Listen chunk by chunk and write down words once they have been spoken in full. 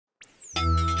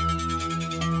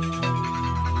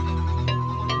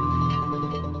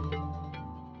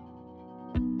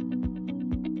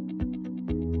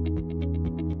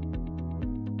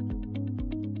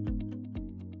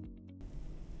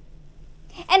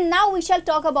And now we shall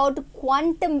talk about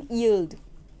quantum yield.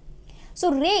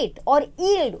 So rate or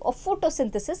yield of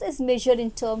photosynthesis is measured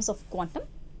in terms of quantum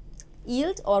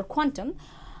yield or quantum,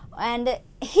 and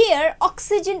here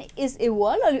oxygen is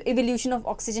evolved, or evolution of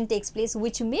oxygen takes place,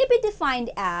 which may be defined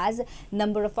as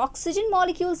number of oxygen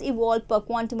molecules evolved per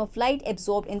quantum of light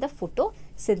absorbed in the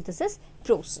photosynthesis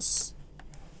process.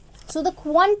 So the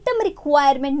quantum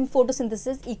requirement in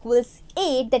photosynthesis equals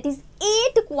 8, that is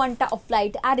 8 quanta of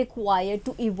light are required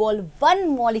to evolve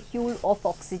 1 molecule of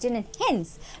oxygen, and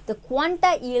hence the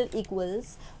quanta yield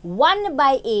equals 1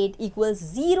 by 8 equals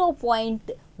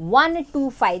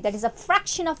 0.125, that is a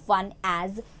fraction of 1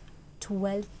 as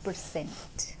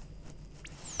 12%.